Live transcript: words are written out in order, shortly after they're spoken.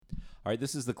All right,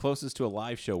 this is the closest to a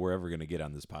live show we're ever going to get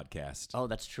on this podcast. Oh,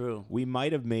 that's true. We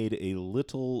might have made a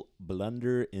little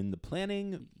blunder in the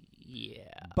planning,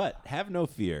 Yeah. but have no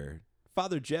fear.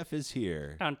 Father Jeff is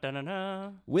here Dun, dun, dun,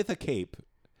 dun. with a cape.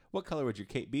 What color would your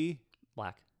cape be?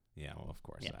 Black. Yeah, well, of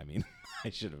course. Yeah. I mean, I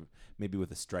should have maybe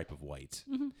with a stripe of white.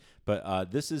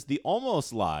 But this is the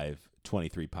almost live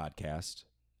 23 podcast.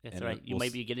 That's And right. You we'll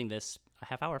might be getting this a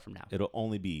half hour from now. It'll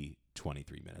only be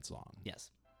 23 minutes long.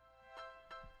 Yes.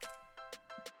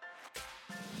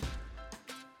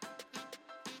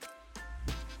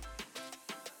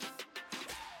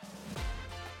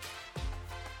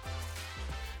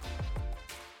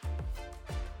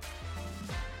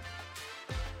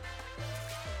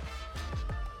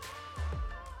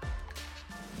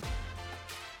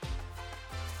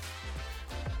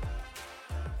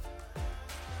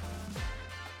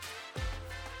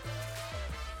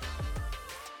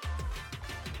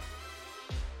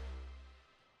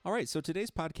 All right, so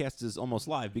today's podcast is almost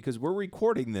live because we're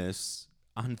recording this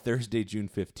on Thursday, June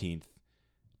 15th,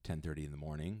 10:30 in the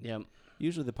morning. Yep.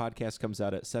 Usually the podcast comes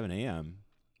out at 7 a.m.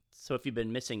 So if you've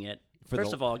been missing it, For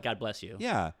first the- of all, God bless you.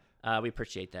 Yeah, We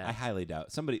appreciate that. I highly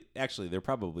doubt. Somebody, actually, they're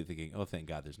probably thinking, oh, thank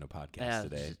God there's no podcast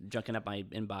today. Just junking up my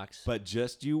inbox. But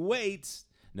just you wait.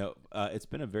 No, it's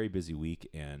been a very busy week,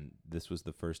 and this was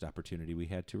the first opportunity we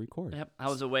had to record. Yep. I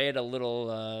was away at a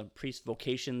little priest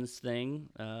vocations thing.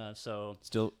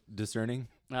 Still discerning?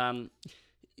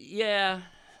 Yeah.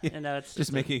 And it's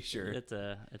Just making sure. It's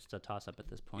a toss up at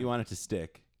this point. You want it to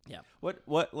stick. Yeah. Let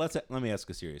me ask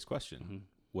a serious question.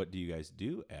 What do you guys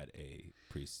do at a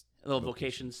priest? A little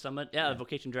vocation summit. Yeah, the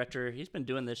vocation director, he's been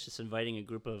doing this, just inviting a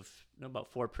group of about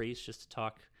 4 priests just to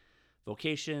talk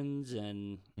vocations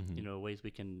and ways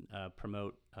we can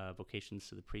promote vocations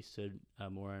to the priesthood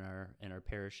more in our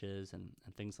parishes and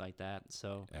things like that.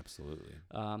 So Absolutely.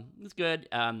 it's good.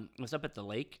 I was up at the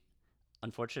lake.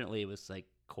 Unfortunately, it was like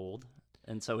cold,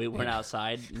 and so we weren't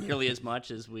outside nearly as much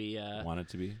as we Want it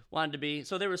to be? wanted to be.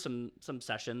 So there were some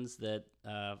sessions that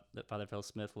Father Phil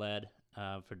Smith led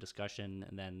for discussion,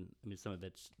 and then some of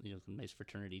it's some nice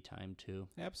fraternity time too.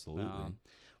 Absolutely.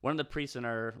 One of the priests in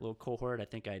our little cohort, I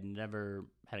think I'd never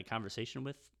had a conversation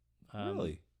with.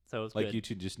 Really? So it was Like good. you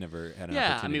two just never had an Yeah,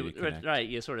 I opportunity mean, to connect. right.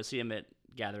 You sort of see him at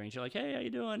gatherings. You're like, hey, how you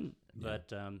doing? Yeah. But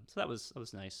so that was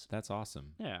nice. That's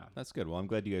awesome. Yeah. That's good. Well, I'm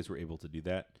glad you guys were able to do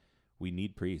that. We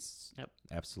need priests. Yep.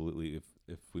 Absolutely.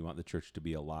 If we want the church to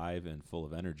be alive and full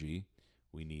of energy,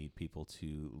 we need people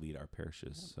to lead our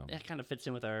parishes. So That kind of fits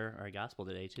in with our gospel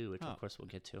today too, which Oh. of course we'll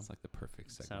get to. it's like the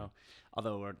perfect segment. So,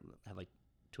 although we'll have like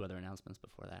 2 other announcements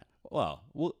before that. Well,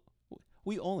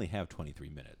 we only have 23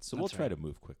 minutes, so we'll That's try right. to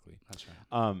move quickly. That's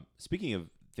right. Speaking of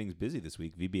things busy this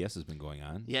week, VBS has been going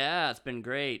on. Yeah, it's been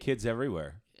great. Kids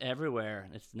everywhere. Everywhere.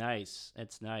 It's nice.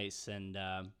 And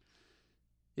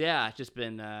yeah, just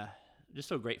been just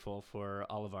so grateful for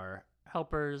all of our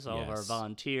helpers, all of our Yes.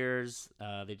 volunteers.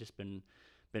 They've just been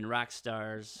rock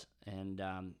stars and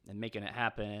making it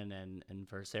happen, and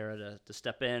for Sarah to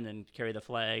step in and carry the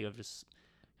flag of just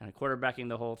kind of quarterbacking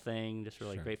the whole thing. Just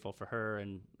really Sure. grateful for her,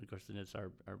 and of course then it's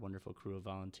our wonderful crew of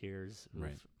volunteers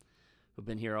Right. who've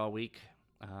been here all week.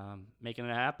 Making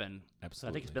it happen. So I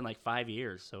Absolutely. think it's been like 5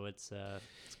 years, so it's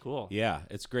cool. Yeah,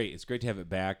 it's great. It's great to have it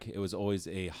back. It was always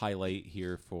a highlight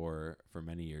here for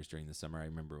many years during the summer. I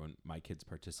remember when my kids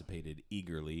participated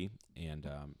eagerly, and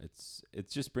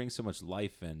it just brings so much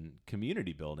life and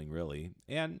community building, really.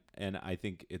 And I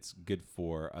think it's good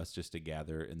for us just to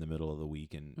gather in the middle of the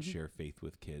week and share faith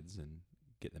with kids and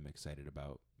get them excited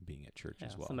about being at church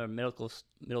as well. Some of our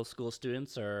middle school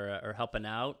students are helping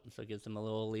out, so it gives them a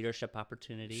little leadership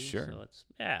opportunity. Sure. So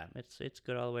it's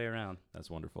good all the way around.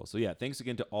 That's wonderful. So yeah, thanks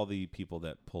again to all the people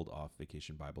that pulled off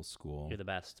Vacation Bible School. You're the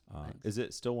best. Thanks. Is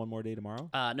it still one more day tomorrow?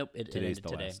 Nope. It Today's ended the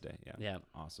today. last day. Yeah. Yeah.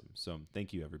 Awesome. So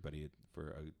thank you everybody for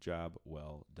a job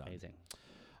well done.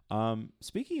 Amazing.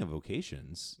 Speaking of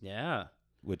vocations, Yeah.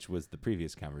 which was the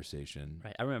previous conversation,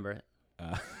 Right. I remember it.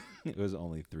 it was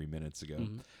only 3 minutes ago.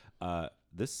 Mhm.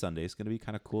 This Sunday is going to be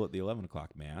kind of cool at the 11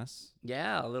 o'clock mass.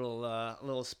 Yeah, a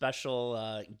little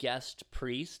special guest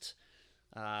priest,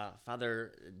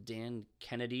 Father Dan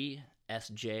Kennedy,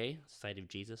 S.J., Society of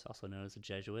Jesus, also known as the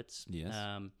Jesuits. Yes.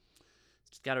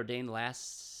 Just got ordained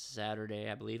last Saturday,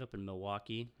 I believe, up in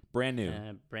Milwaukee. Brand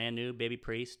new, Brand new baby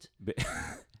priest.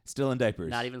 still in diapers.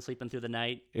 Not even sleeping through the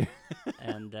night.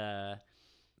 And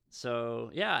so,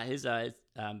 yeah, his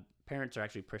parents are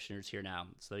actually parishioners here now.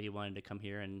 So he wanted to come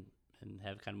here and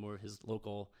have kind of more of his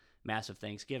local Mass of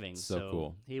Thanksgiving. So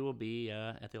cool. He will be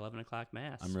at the 11 o'clock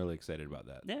Mass. I'm really excited about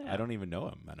that. Yeah. I don't even know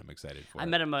him, and I'm excited for it. I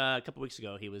met him a couple weeks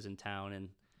ago. He was in town, and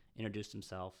introduced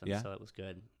himself, and Yeah. so it was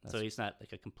good. So he's not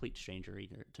like a complete stranger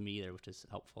either to me either, which is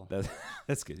helpful.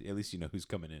 That's good. At least you know who's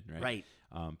coming in, right?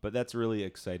 Right. But that's really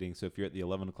exciting. So if you're at the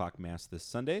 11 o'clock Mass this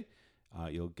Sunday,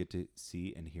 you'll get to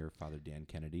see and hear Father Dan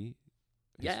Kennedy.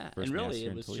 his Yeah, first and Mass really here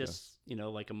it in was Toledo. just,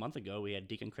 like a month ago we had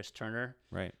Deacon Chris Turner,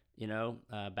 Right.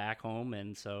 back home,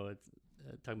 and so it's,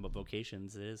 talking about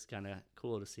vocations, it is kind of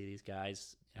cool to see these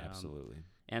guys Absolutely.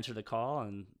 answer the call,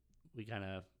 and we kind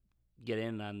of get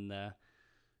in on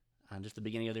just the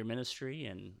beginning of their ministry,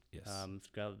 and Yes. it's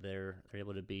glad that they're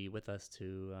able to be with us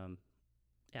to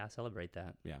celebrate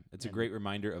that. Yeah. It's a And- great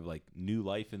reminder of like new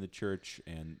life in the church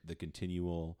and the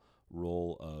continual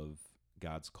role of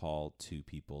God's call to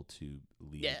people to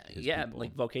lead his people.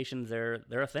 like vocations, they're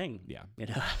a thing. Yeah.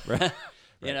 Right.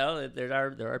 Right.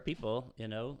 There are people,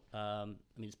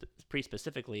 pretty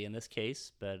specifically in this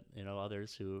case, but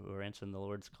others who are answering the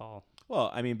Lord's call.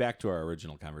 Well, I mean, back to our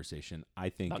original conversation, I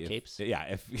think About if, capes? yeah,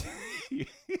 if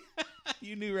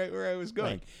you knew right where I was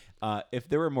going, if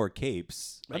there were more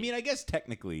capes, I Right. mean, I guess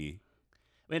technically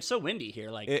I mean, it's so windy here.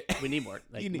 Like we need more.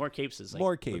 Like you need more capes is like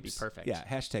more would be capes. perfect. Yeah,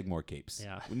 hashtag more capes.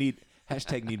 Yeah. We need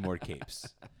hashtag need more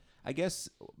capes. I guess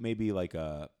maybe like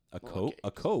a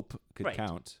cope could Right.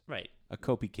 count. Right. A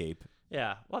copey cape.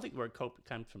 Yeah. Well, I think the word cope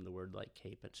comes from the word like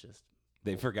cape. It's just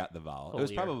They forgot the vowel. It was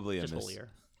holier. probably a just miss. holier.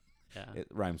 Yeah. It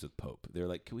rhymes with pope. They're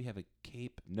like, can we have a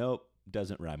cape? Nope,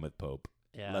 doesn't rhyme with pope.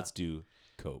 Yeah. Let's do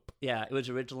cope. Yeah. It was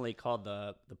originally called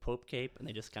the Pope Cape, and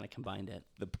they just kind of combined it.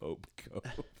 The Pope cope.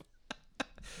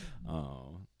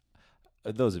 Oh,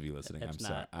 those of you listening, I'm It's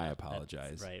sorry. not- I that's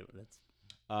apologize. right. That's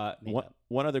made One, up.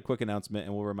 one other quick announcement,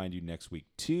 and we'll remind you next week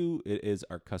too. It is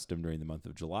our custom during the month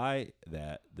of July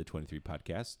that the 23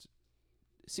 podcast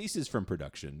ceases from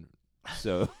production.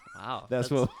 So Wow. that's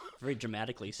what very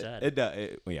dramatically said.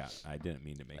 yeah, I didn't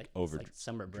mean to make like, over it's like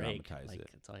summer break. dramatize Like it.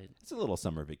 it's all, It's a little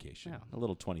summer vacation, Yeah. a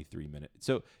little 23-minute.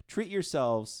 So treat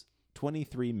yourselves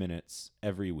 23 minutes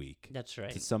every week that's to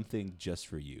right. something just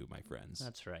for you, my friends.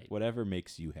 That's right. Whatever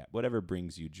makes you happy, whatever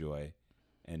brings you joy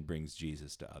and brings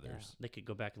Jesus to Yeah, others. they could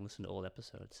go back and listen to old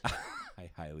episodes. I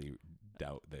highly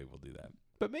doubt they will do that.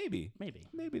 But maybe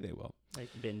Maybe they will. like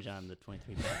binge on the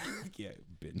 23. Yeah,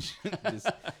 binge.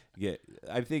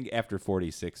 I think after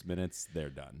 46 minutes they're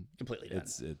done. Completely done.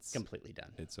 It's Completely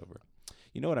done. It's over.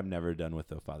 You know what I'm never done with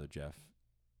though, Father Jeff?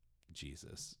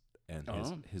 Jesus and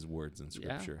his words in Yeah.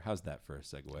 Scripture. How's that for a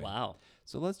segue? Wow.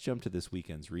 So let's jump to this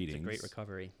weekend's readings. It's a great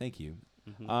recovery. Thank you.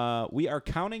 Mhm. We are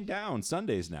counting down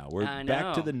Sundays now. We're I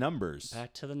back to know. the numbers.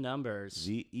 Back to the numbers.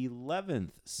 The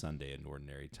 11th Sunday in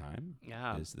Ordinary Time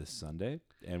Yeah. is this Sunday,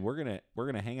 and we're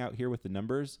gonna hang out here with the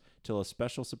numbers till a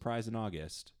special surprise in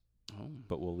August. Oh.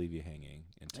 But we'll leave you hanging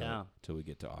until we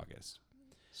get to August.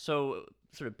 So,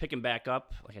 sort of picking back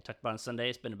up, like I talked about on Sunday,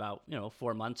 it's been about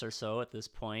 4 months or so at this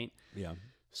point. Yeah.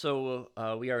 So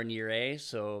we are in year A.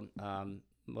 So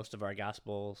most of our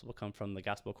gospels will come from the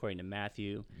Gospel according to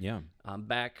Matthew. Yeah.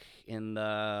 Back in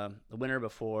the winter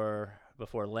before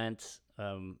Lent,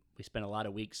 we spent a lot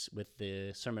of weeks with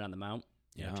the Sermon on the Mount,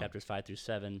 chapters 5 through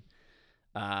 7.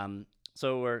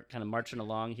 So we're kind of marching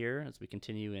along here as we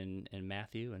continue in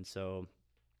Matthew, and so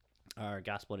our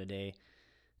gospel today,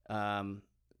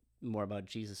 more about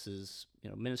Jesus's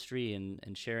ministry and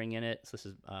sharing in it. So this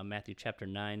is Matthew chapter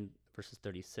 9 verses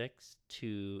 36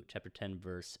 to chapter 10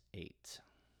 verse 8.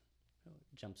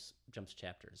 Jumps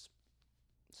chapters.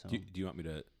 So Do you want me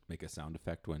to make a sound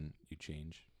effect when you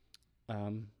change?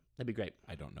 that'd be great.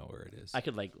 I don't know where it is. I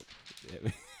could like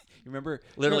You remember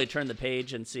literally turn the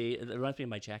page and see. It reminds me of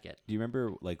my jacket. Do you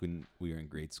remember like when we were in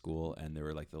grade school and there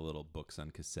were like the little books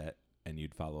on cassette and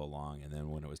you'd follow along, and then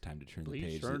when it was time to turn the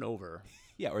Please page, turn over.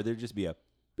 yeah, or there'd just be a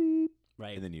beep,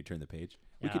 Right. and then you turn the page.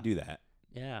 We Yeah. could do that.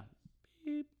 Yeah.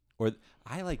 Or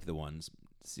I like the ones.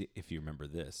 See, if you remember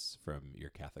this from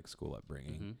your Catholic school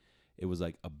upbringing, Mhm. it was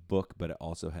like a book, but it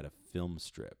also had a film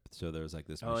strip. So there was like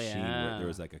this Oh, machine where yeah. there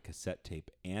was like a cassette tape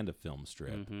and a film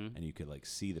strip, Mhm. and you could like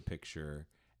see the picture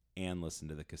and listen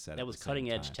to the cassette. That at was the same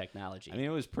cutting edge time. technology. I mean, it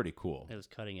was pretty cool. It was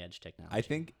cutting edge technology. I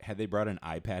think had they brought an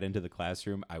iPad into the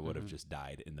classroom, I would have just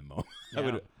died in the moment. I Yeah.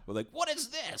 would have like, what is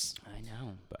this? I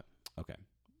know. But okay,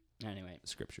 Anyway,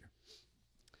 Scripture.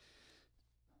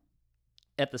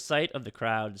 at the sight of the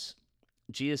crowds,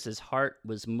 Jesus' heart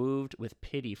was moved with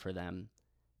pity for them,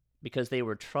 because they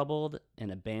were troubled and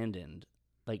abandoned,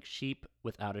 like sheep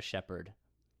without a shepherd.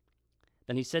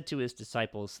 Then he said to his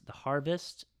disciples, "The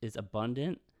harvest is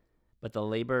abundant, but the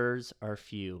laborers are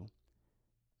few.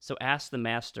 So ask the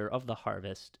master of the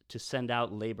harvest to send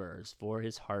out laborers for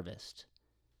his harvest."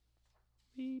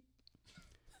 Beep.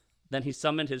 Then he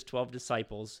summoned his 12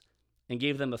 disciples and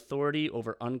gave them authority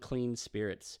over unclean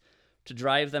spirits, to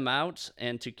drive them out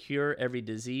and to cure every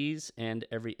disease and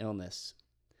every illness.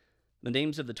 The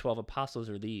names of the 12 apostles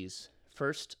are these.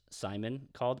 First, Simon,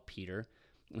 called Peter,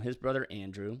 and his brother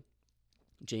Andrew,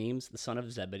 James, the son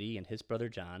of Zebedee, and his brother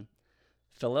John,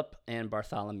 Philip and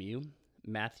Bartholomew,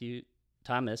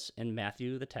 Thomas and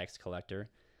Matthew the tax collector,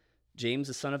 James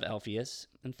the son of Alphaeus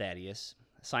and Thaddeus,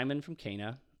 Simon from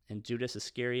Cana, and Judas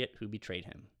Iscariot who betrayed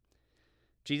him.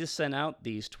 Jesus sent out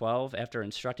these 12 after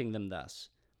instructing them thus: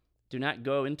 Do not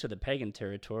go into the pagan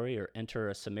territory or enter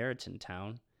a Samaritan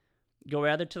town. Go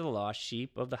rather to the lost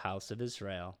sheep of the house of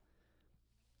Israel.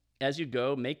 As you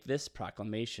go, make this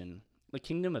proclamation: The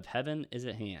kingdom of heaven is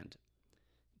at hand.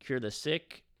 Cure the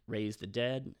sick, raise the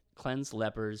dead, cleanse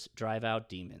lepers, drive out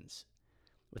demons.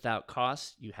 Without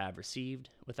cost you have received,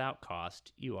 without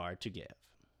cost you are to give.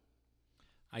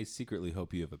 I secretly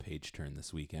hope you have a page turn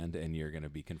this weekend and you're going to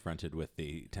be confronted with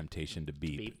the temptation to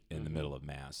beep in the middle of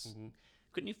Mass. Mm-hmm.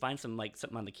 Couldn't you find something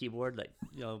on the keyboard, like,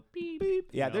 beep, beep?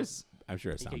 Yeah, there's, I'm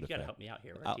sure, a sound You effect. got to help me out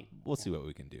here. We'll see what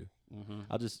we can do. Mm-hmm.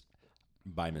 I'll just,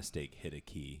 by mistake, hit a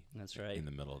key. That's right. In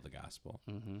the middle of the gospel.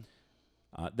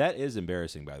 Mm-hmm. That is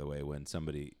embarrassing, by the way, when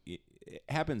somebody, it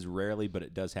happens rarely, but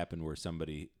it does happen where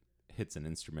somebody hits an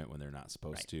instrument when they're not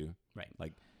supposed to. Right.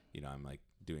 Like, I'm like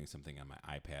doing something on my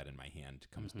iPad and my hand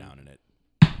comes down and it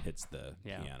hits the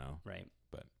piano. Right.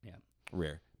 But yeah,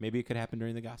 rare. Maybe it could happen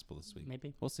during the gospel this week.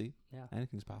 Maybe. We'll see. Yeah.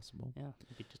 Anything's possible. Yeah.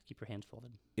 Maybe just keep your hands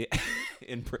folded.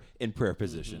 in prayer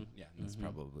position. Yeah, that's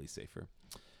probably safer.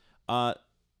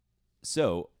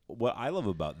 So what I love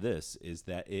about this is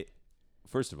that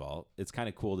first of all, it's kind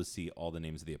of cool to see all the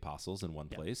names of the apostles in one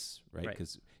place, right?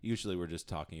 Because usually we're just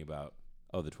talking about,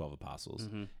 the 12 apostles.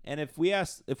 And if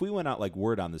we went out like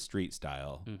word on the street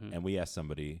style and we asked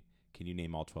somebody, can you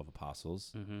name all 12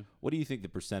 apostles? What do you think the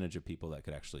percentage of people that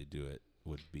could actually do it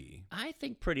would be? I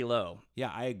think pretty low.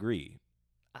 Yeah, I agree.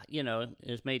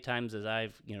 As many times as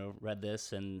I've, read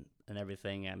this and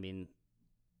everything, I mean,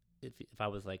 if I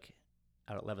was like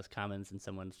out at Levis Commons and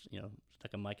someone's,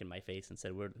 stuck a mic in my face and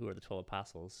said, who are the 12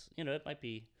 apostles? It might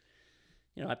be,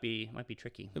 might be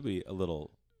tricky. It'd be a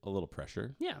little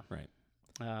pressure. Yeah. Right.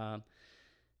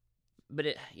 But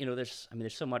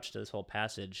there's so much to this whole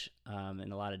passage,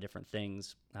 and a lot of different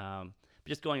things. But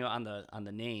just going on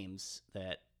the names,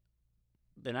 that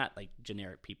they're not like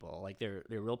generic people, like they're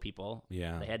real people.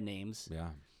 Yeah. They had names. Yeah.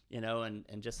 And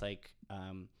just like,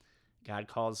 God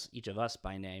calls each of us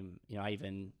by name. I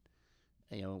even,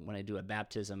 when I do a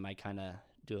baptism, I kind of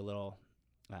do a little,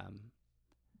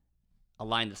 a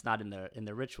line that's not in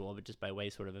the ritual, but just by way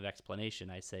sort of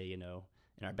explanation, I say, in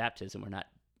our baptism, we're not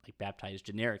like baptized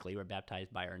generically, we're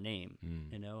baptized by our name,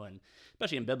 and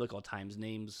especially in biblical times,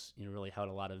 names, really held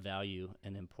a lot of value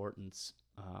and importance.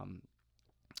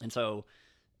 And so,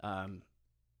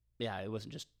 it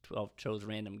wasn't just 12 chose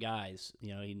random guys,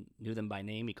 he knew them by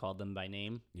name, he called them by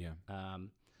name. Yeah.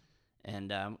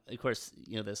 And of course,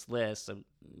 this list,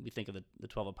 we think of the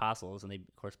 12 apostles, and they,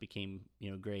 of course, became,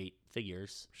 great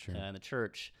figures in the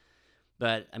church.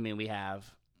 But, I mean, we have,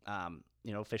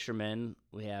 fishermen,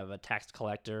 we have a tax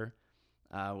collector,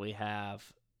 we have,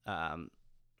 Simon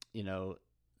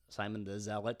the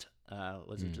Zealot,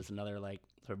 was just another, like,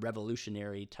 sort of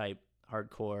revolutionary type,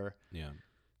 hardcore. Yeah.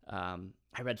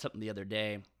 I read something the other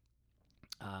day.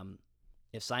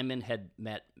 If Simon had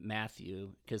met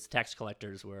Matthew, because tax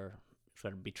collectors were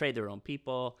sort of betrayed their own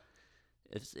people,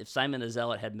 if Simon the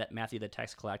Zealot had met Matthew the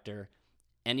tax collector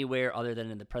anywhere other than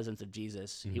in the presence of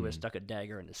Jesus, he would have stuck a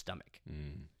dagger in his stomach.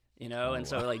 And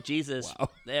so like Jesus,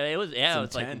 it was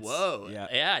it's like, whoa,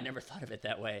 I never thought of it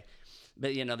that way.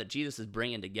 But that Jesus is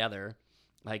bringing together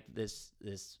like this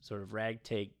sort of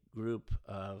ragtag group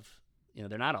of,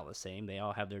 they're not all the same. They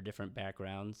all have their different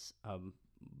backgrounds,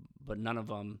 but none of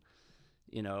them,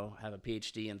 have a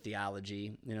PhD in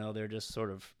theology. They're just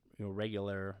sort of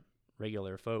regular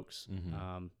folks,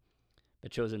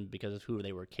 but chosen because of who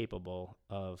they were capable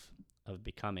of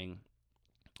becoming.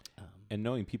 And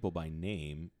knowing people by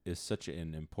name is such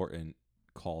an important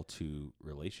call to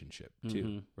relationship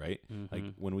too, right? Like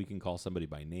when we can call somebody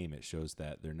by name, it shows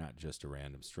that they're not just a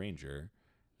random stranger,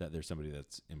 that they're somebody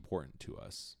that's important to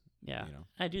us. Yeah,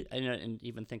 I do. And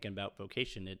even thinking about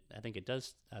vocation, I think it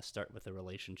does start with a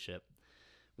relationship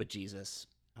with Jesus.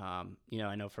 I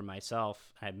know for myself,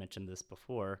 I had mentioned this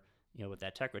before, with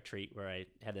that tech retreat where I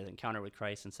had that encounter with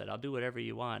Christ and said, I'll do whatever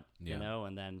you want,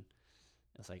 and then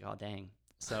it's like, oh, dang.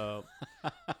 So,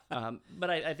 but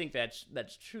I think that's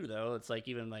true though. It's like,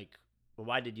 even like, well,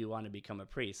 why did you want to become a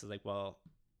priest? It's like, well,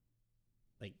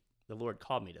 like the Lord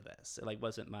called me to this. It like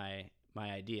wasn't my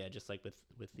idea. Just like with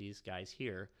these guys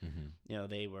here,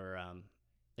 they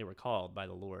were called by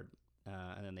the Lord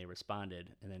and then they responded,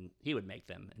 and then he would make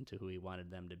them into who he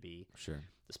wanted them to be. Sure.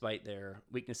 Despite their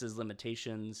weaknesses,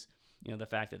 limitations, the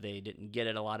fact that they didn't get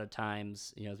it a lot of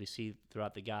times, as we see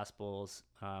throughout the Gospels,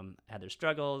 had their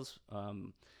struggles. All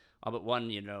but one,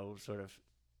 sort of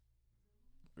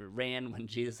ran when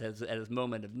Jesus was at his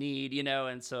moment of need,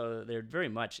 and so they're very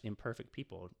much imperfect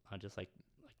people, just like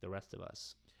the rest of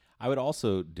us. I would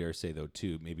also dare say, though,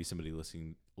 too, maybe somebody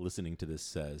listening to this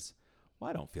says, well,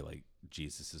 I don't feel like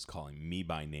Jesus is calling me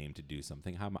by name to do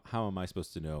something. How am I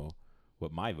supposed to know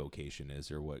what my vocation is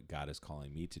or what God is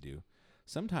calling me to do?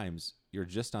 Sometimes you're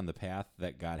just on the path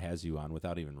that God has you on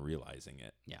without even realizing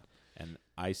it. Yeah. And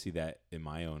I see that in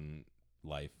my own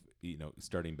life,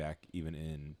 starting back even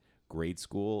in grade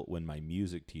school when my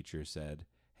music teacher said,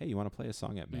 hey, you want to play a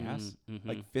song at Mass? Mm-hmm.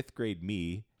 Like fifth grade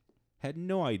me had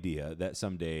no idea that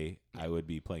someday I would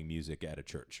be playing music at a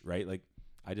church, right? Like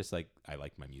I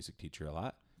liked my music teacher a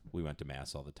lot. We went to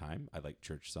Mass all the time. I like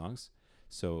church songs.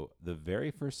 So the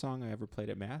very first song I ever played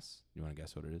at Mass, you want to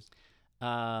guess what it is?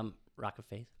 Rock of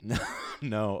Faith.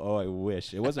 No. Oh, I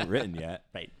wish. It wasn't written yet.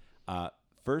 Right.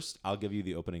 First, I'll give you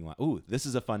the opening line. Ooh, this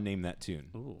is a fun name, that tune.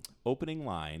 Ooh. Opening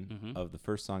line of the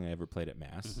first song I ever played at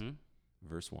Mass,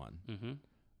 verse 1.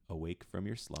 Awake from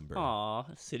your slumber. Aw,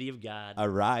 City of God.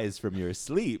 Arise from your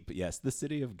sleep. Yes, the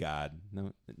city of God.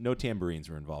 No tambourines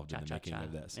were involved in the making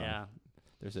of that song. Yeah.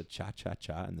 There's a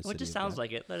cha-cha-cha in the city It just of sounds God.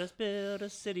 like it. Let us build a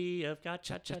city of God.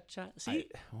 Cha-cha-cha. See?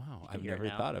 Wow, You I've hear it never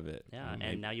now. thought of it. Yeah,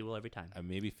 and now you will every time.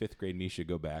 Maybe fifth grade me should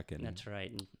go back and That's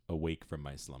right. awake from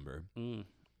my slumber. Mm.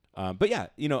 But yeah,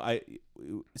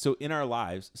 so in our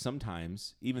lives,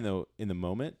 sometimes, even though in the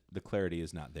moment the clarity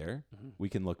is not there, we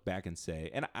can look back and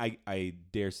say, and I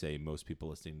dare say most people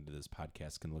listening to this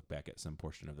podcast can look back at some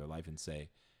portion of their life and say,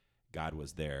 God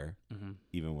was there,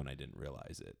 even when I didn't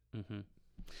realize it.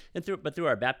 And through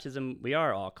our baptism, we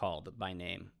are all called by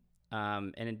name,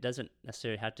 and it doesn't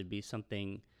necessarily have to be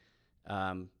something.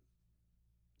 You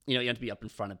have to be up in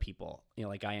front of people,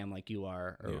 like I am, like you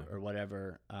are, or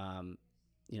whatever.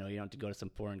 You don't have to go to some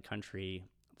foreign country.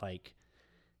 Like,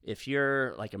 if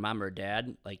you're like a mom or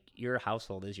dad, like your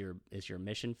household is your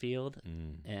mission field,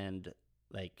 and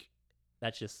like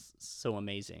that's just so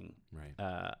amazing,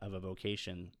 right? Of a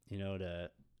vocation, to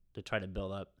try to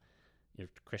build up your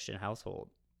Christian household,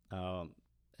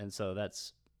 and so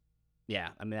that's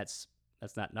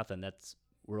not nothing. That's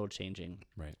world changing,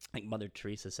 right? Like Mother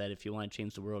Teresa said, if you want to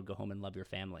change the world, go home and love your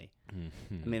family.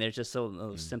 I mean, there's just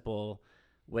those simple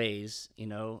ways,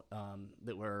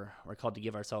 that we're called to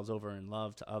give ourselves over in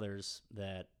love to others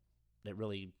that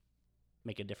really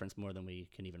make a difference more than we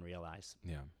can even realize.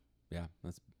 Yeah,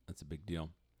 that's a big deal.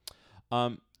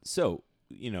 So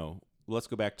let's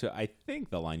go back to, I think,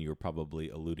 the line you were probably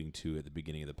alluding to at the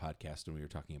beginning of the podcast when we were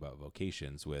talking about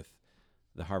vocations with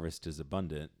the harvest is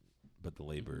abundant, but the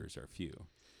laborers are few.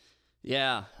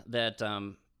 Yeah, that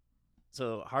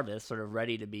so harvest sort of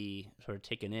ready to be sort of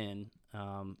taken in.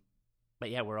 But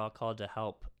yeah, we're all called to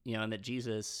help, and that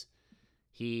Jesus,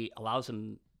 he allows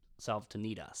himself to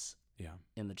need us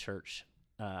in the church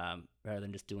rather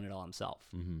than just doing it all himself.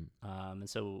 And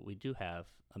so we do have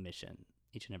a mission,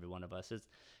 each and every one of us. It's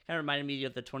kind of reminded me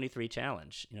of the 23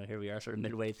 challenge. Here we are sort of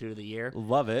midway through the year.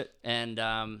 Love it. And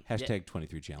hashtag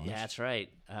 23 challenge. Yeah, that's right.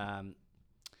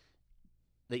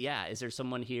 But yeah, is there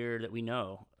someone here that we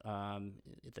know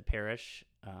at the parish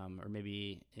or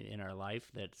maybe in our life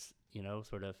that's,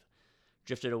 sort of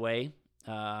drifted away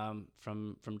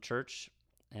from church,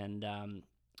 and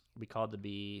we called to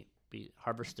be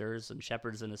harvesters and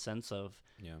shepherds in a sense of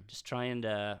just trying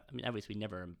to, obviously we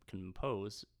never can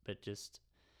impose, but just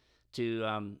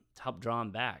to help draw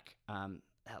them back.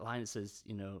 That line says,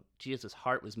 Jesus'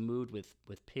 heart was moved with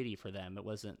pity for them. It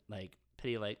wasn't like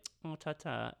pity like, oh,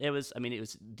 ta-ta. It was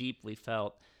deeply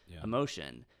felt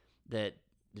emotion that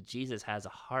Jesus has a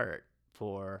heart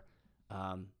for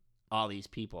all these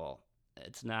people.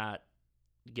 It's not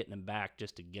getting them back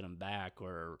just to get them back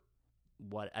or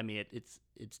what.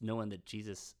 It's knowing that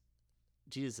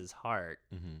Jesus's heart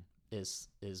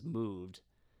is moved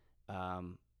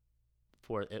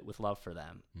for it with love for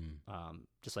them,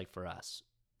 just like for us.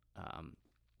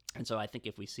 And so I think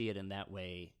if we see it in that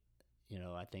way,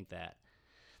 I think that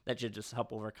should just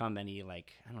help overcome any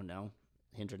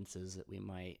hindrances that we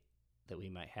might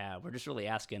have. We're just really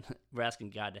asking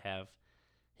God to have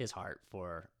his heart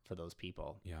for those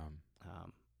people. Yeah.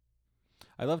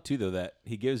 I love too, though, that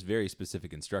he gives very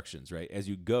specific instructions, right? As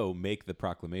you go, make the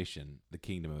proclamation, the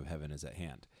kingdom of heaven is at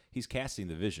hand. He's casting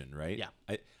the vision, right?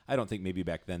 Yeah. I don't think maybe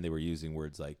back then they were using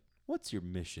words like, what's your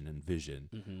mission and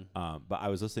vision? But I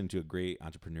was listening to a great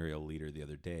entrepreneurial leader the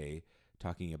other day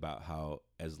talking about how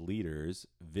as leaders,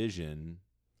 vision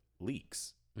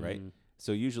leaks, right? Mhm.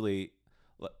 So usually,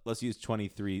 let's use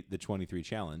the 23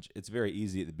 challenge. It's very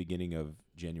easy at the beginning of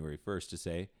January 1st to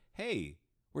say, hey,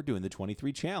 we're doing the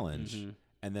 23 challenge, Mhm.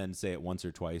 and then say it once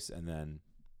or twice, and then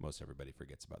most everybody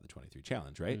forgets about the 23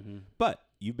 challenge, right? Mhm. But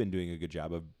you've been doing a good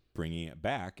job of bringing it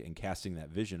back and casting that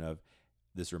vision of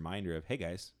this reminder of, hey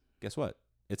guys, guess what?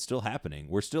 It's still happening.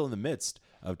 We're still in the midst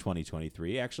of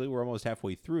 2023. Actually, we're almost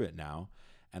halfway through it now.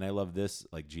 And I love this,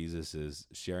 like Jesus is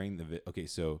sharing okay,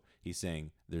 so he's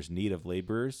saying there's need of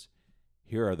laborers.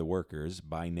 Here are the workers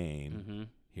by name. Mhm.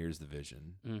 Here's the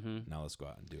vision. Mhm. Now let's go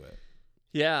out and do it.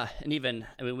 Yeah, and even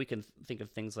we can think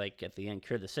of things like at the end,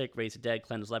 cure the sick, raise the dead,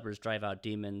 cleanse lepers, drive out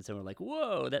demons, and we're like,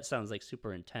 whoa, that sounds like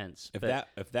super intense.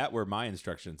 If that were my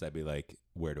instructions, I'd be like,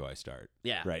 where do I start?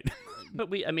 Yeah, Right. But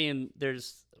we all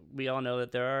know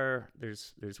that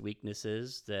there's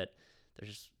weaknesses, that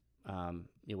there's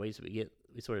ways that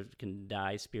we sort of can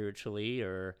die spiritually,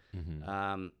 or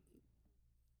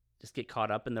just get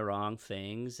caught up in the wrong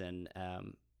things, and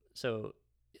so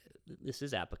this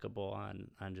is applicable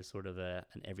on just sort of an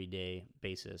everyday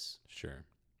basis. Sure.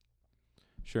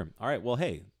 All right. Well,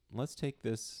 hey, let's take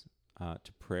this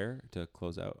to prayer to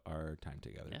close out our time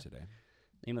together today. In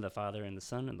the name of the Father, and the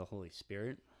Son, and the Holy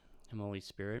Spirit. And Holy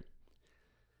Spirit,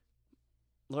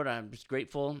 Lord, I'm just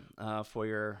grateful for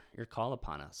your call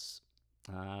upon us,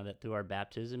 that through our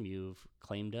baptism you've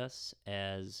claimed us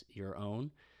as your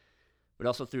own, but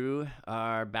also through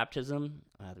our baptism,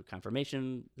 through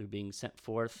confirmation, through being sent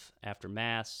forth after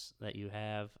Mass, that you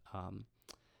have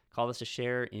called us to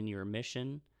share in your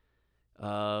mission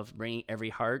of bringing every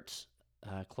heart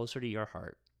closer to your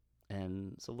heart.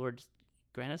 And so, Lord,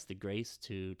 grant us the grace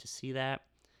to see that,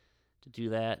 to do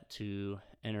that, to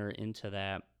enter into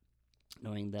that,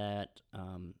 knowing that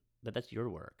that that's your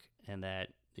work, and that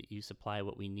you supply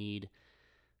what we need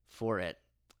for it.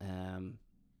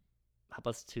 Help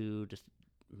us to just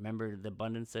remember the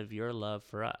abundance of your love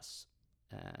for us,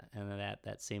 and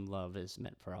that same love is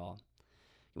meant for all.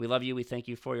 We love you. We thank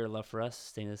you for your love for us.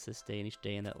 Sustain us this day and each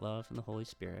day in that love and the Holy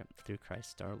Spirit, through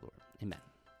Christ our Lord. Amen.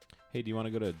 Hey, do you want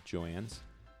to go to Joann's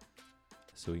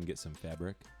so we can get some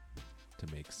fabric to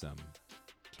make some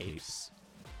capes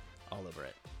All over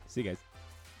it. See you guys.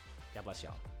 God bless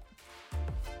y'all.